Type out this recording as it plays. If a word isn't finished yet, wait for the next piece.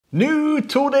New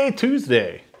Tool Day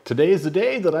Tuesday. Today is the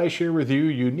day that I share with you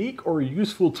unique or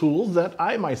useful tools that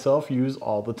I myself use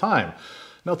all the time.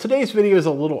 Now today's video is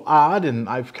a little odd and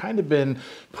I've kind of been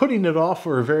putting it off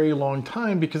for a very long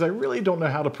time because I really don't know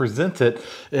how to present it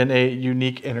in a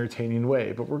unique, entertaining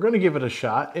way. But we're going to give it a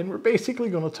shot and we're basically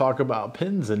going to talk about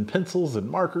pens and pencils and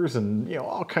markers and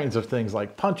all kinds of things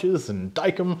like punches and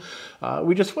Dykem.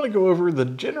 We just want to go over the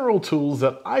general tools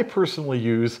that I personally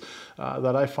use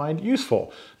that I find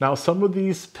useful. Now some of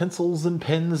these pencils and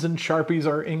pens and Sharpies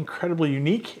are incredibly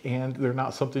unique and they're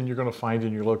not something you're going to find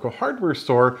in your local hardware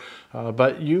store,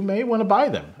 but you may want to buy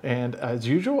them. And as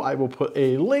usual, I will put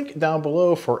a link down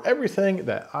below for everything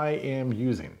that I am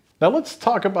using. Now let's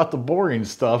talk about the boring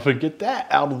stuff and get that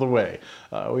out of the way.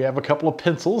 We have a couple of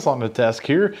pencils on the desk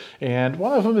here, and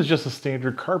one of them is just a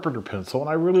standard Carpenter pencil, and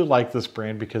I really like this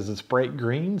brand because it's bright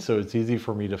green, so it's easy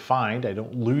for me to find. I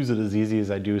don't lose it as easy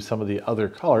as I do some of the other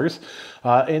colors.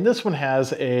 And this one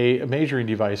has a measuring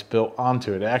device built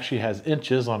onto it. It actually has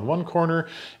inches on one corner,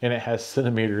 and it has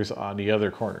centimeters on the other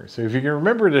corner. So if you can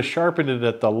remember to sharpen it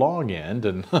at the long end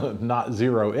and not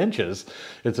 0 inches,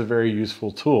 it's a very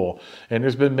useful tool. And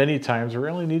there's been many times where we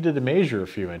only needed to measure a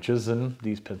few inches and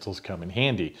these pencils come in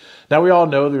handy. Now we all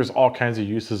know there's all kinds of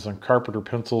uses on Carpenter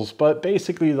pencils, but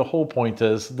basically the whole point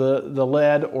is the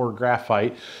lead or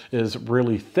graphite is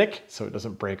really thick so it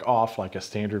doesn't break off like a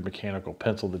standard mechanical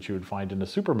pencil that you would find in the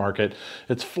supermarket.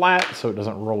 It's flat so it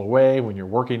doesn't roll away when you're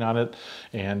working on it,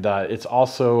 and it's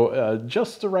also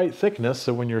just the right thickness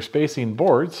so when you're spacing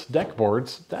boards, deck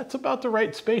boards, that's about the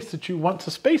right space that you want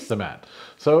to space them at.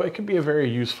 So it can be a very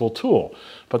useful tool.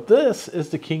 But this is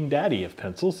the King Daddy of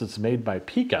pencils. It's made by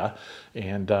Pica,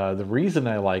 and the reason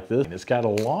I like this, it's got a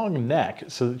long neck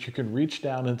so that you can reach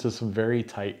down into some very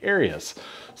tight areas.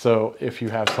 So if you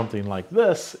have something like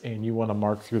this and you want to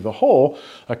mark through the hole,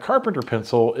 a Carpenter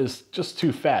pencil is just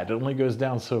too fat. It only goes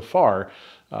down so far.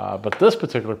 But this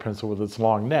particular pencil with its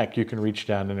long neck, you can reach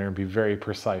down in there and be very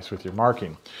precise with your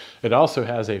marking. It also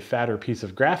has a fatter piece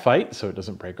of graphite, so it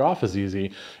doesn't break off as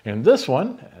easy. And this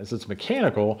one, as it's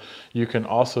mechanical, you can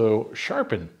also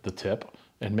sharpen the tip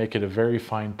and make it a very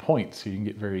fine point so you can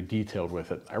get very detailed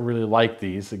with it. I really like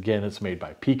these. Again, it's made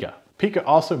by Pica. Pica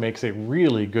also makes a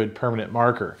really good permanent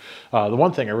marker. The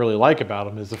one thing I really like about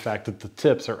them is the fact that the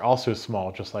tips are also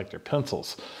small, just like their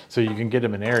pencils. So you can get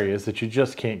them in areas that you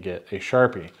just can't get a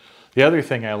Sharpie. The other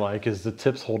thing I like is the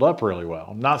tips hold up really well.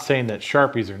 I'm not saying that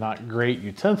Sharpies are not great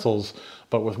utensils,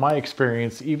 but with my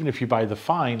experience, even if you buy the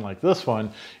fine like this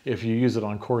one, if you use it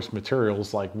on coarse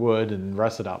materials like wood and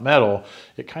rusted out metal,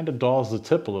 it kind of dulls the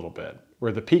tip a little bit.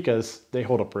 Where the Picas, they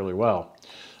hold up really well.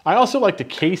 I also like the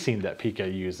casing that Pica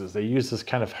uses. They use this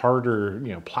kind of harder,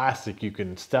 plastic. You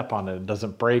can step on it, it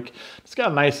doesn't break. It's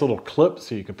got a nice little clip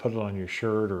so you can put it on your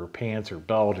shirt or pants or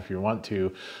belt if you want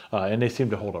to, and they seem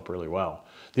to hold up really well.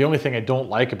 The only thing I don't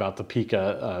like about the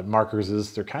Pica markers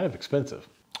is they're kind of expensive.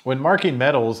 When marking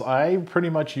metals, I pretty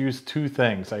much use two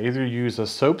things. I either use a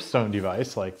soapstone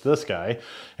device like this guy,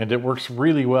 and it works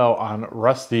really well on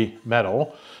rusty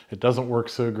metal. It doesn't work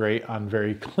so great on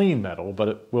very clean metal, but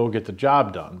it will get the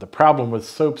job done. The problem with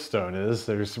soapstone is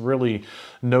there's really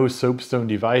no soapstone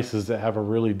devices that have a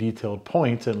really detailed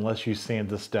point unless you sand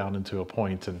this down into a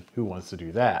point, and who wants to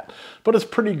do that? But it's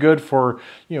pretty good for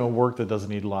work that doesn't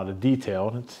need a lot of detail,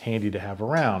 and it's handy to have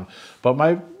around. But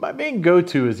my main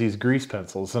go-to is these grease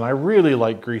pencils, and I really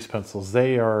like grease pencils.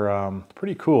 They are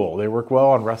pretty cool. They work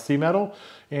well on rusty metal,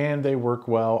 and they work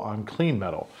well on clean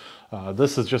metal.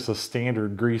 This is just a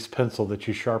standard grease pencil that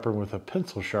you sharpen with a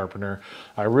pencil sharpener.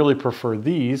 I really prefer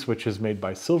these, which is made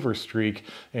by Silver Streak,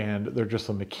 and they're just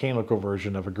a mechanical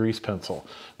version of a grease pencil.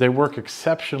 They work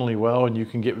exceptionally well, and you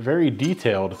can get very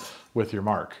detailed with your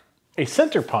mark. A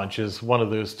center punch is one of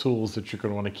those tools that you're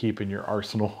going to want to keep in your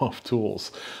arsenal of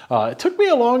tools. It took me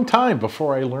a long time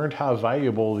before I learned how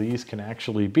valuable these can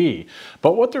actually be.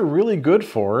 But what they're really good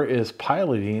for is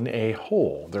piloting a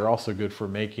hole. They're also good for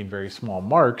making very small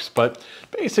marks, but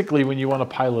basically when you want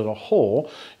to pilot a hole,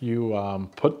 you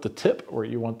put the tip where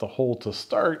you want the hole to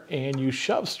start and you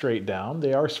shove straight down.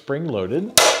 They are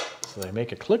spring-loaded. So they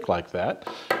make a click like that,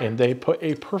 and they put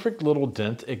a perfect little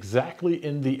dent exactly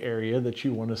in the area that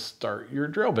you want to start your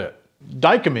drill bit.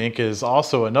 Dykem ink is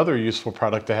also another useful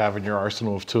product to have in your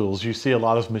arsenal of tools. You see a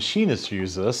lot of machinists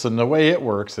use this, and the way it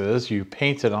works is you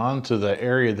paint it onto the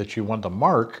area that you want to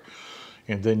mark,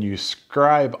 and then you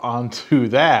scribe onto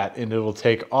that, and it'll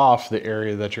take off the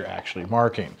area that you're actually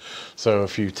marking. So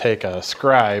if you take a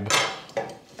scribe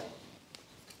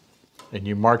and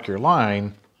you mark your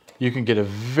line, you can get a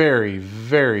very,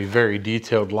 very, very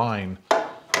detailed line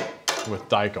with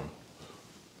Dykem.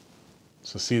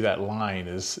 So see, that line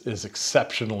is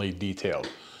exceptionally detailed.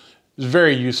 It's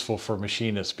very useful for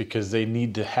machinists because they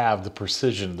need to have the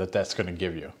precision that that's going to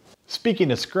give you.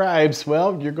 Speaking of scribes,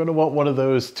 well, you're going to want one of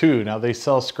those too. Now, they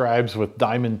sell scribes with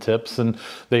diamond tips and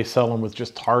they sell them with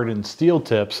just hardened steel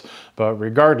tips, but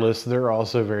regardless, they're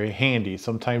also very handy.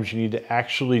 Sometimes you need to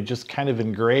actually just kind of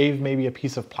engrave maybe a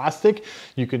piece of plastic.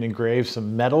 You can engrave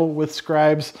some metal with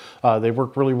scribes. They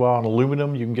work really well on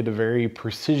aluminum. You can get a very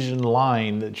precision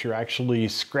line that you're actually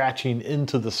scratching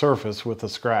into the surface with a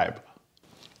scribe.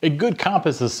 A good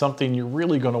compass is something you're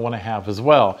really going to want to have as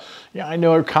well. Yeah, I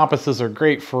know compasses are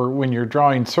great for when you're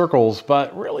drawing circles,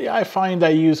 but really I find I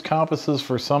use compasses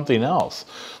for something else.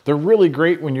 They're really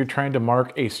great when you're trying to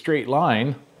mark a straight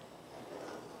line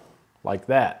like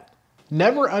that.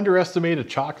 Never underestimate a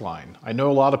chalk line. I know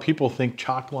a lot of people think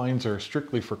chalk lines are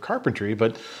strictly for carpentry,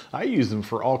 but I use them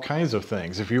for all kinds of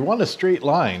things. If you want a straight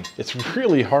line, it's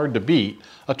really hard to beat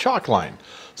a chalk line.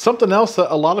 Something else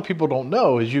that a lot of people don't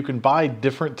know is you can buy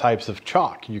different types of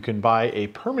chalk. You can buy a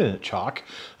permanent chalk,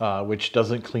 which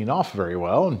doesn't clean off very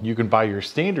well, and you can buy your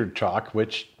standard chalk,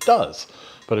 which does.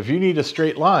 But if you need a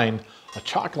straight line, a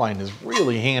chalk line is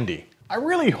really handy. I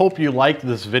really hope you liked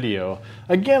this video.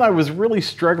 Again, I was really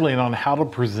struggling on how to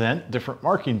present different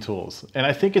marking tools. And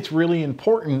I think it's really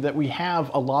important that we have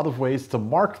a lot of ways to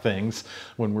mark things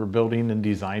when we're building and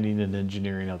designing and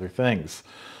engineering other things.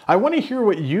 I want to hear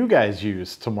what you guys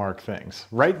use to mark things.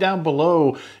 Write down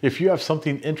below if you have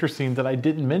something interesting that I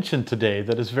didn't mention today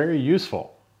that is very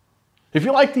useful. If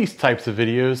you like these types of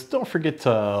videos, don't forget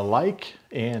to like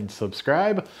and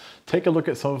subscribe. Take a look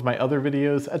at some of my other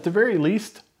videos. At the very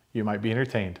least, you might be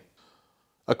entertained.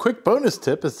 A quick bonus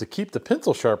tip is to keep the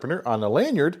pencil sharpener on a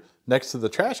lanyard next to the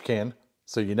trash can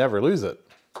so you never lose it.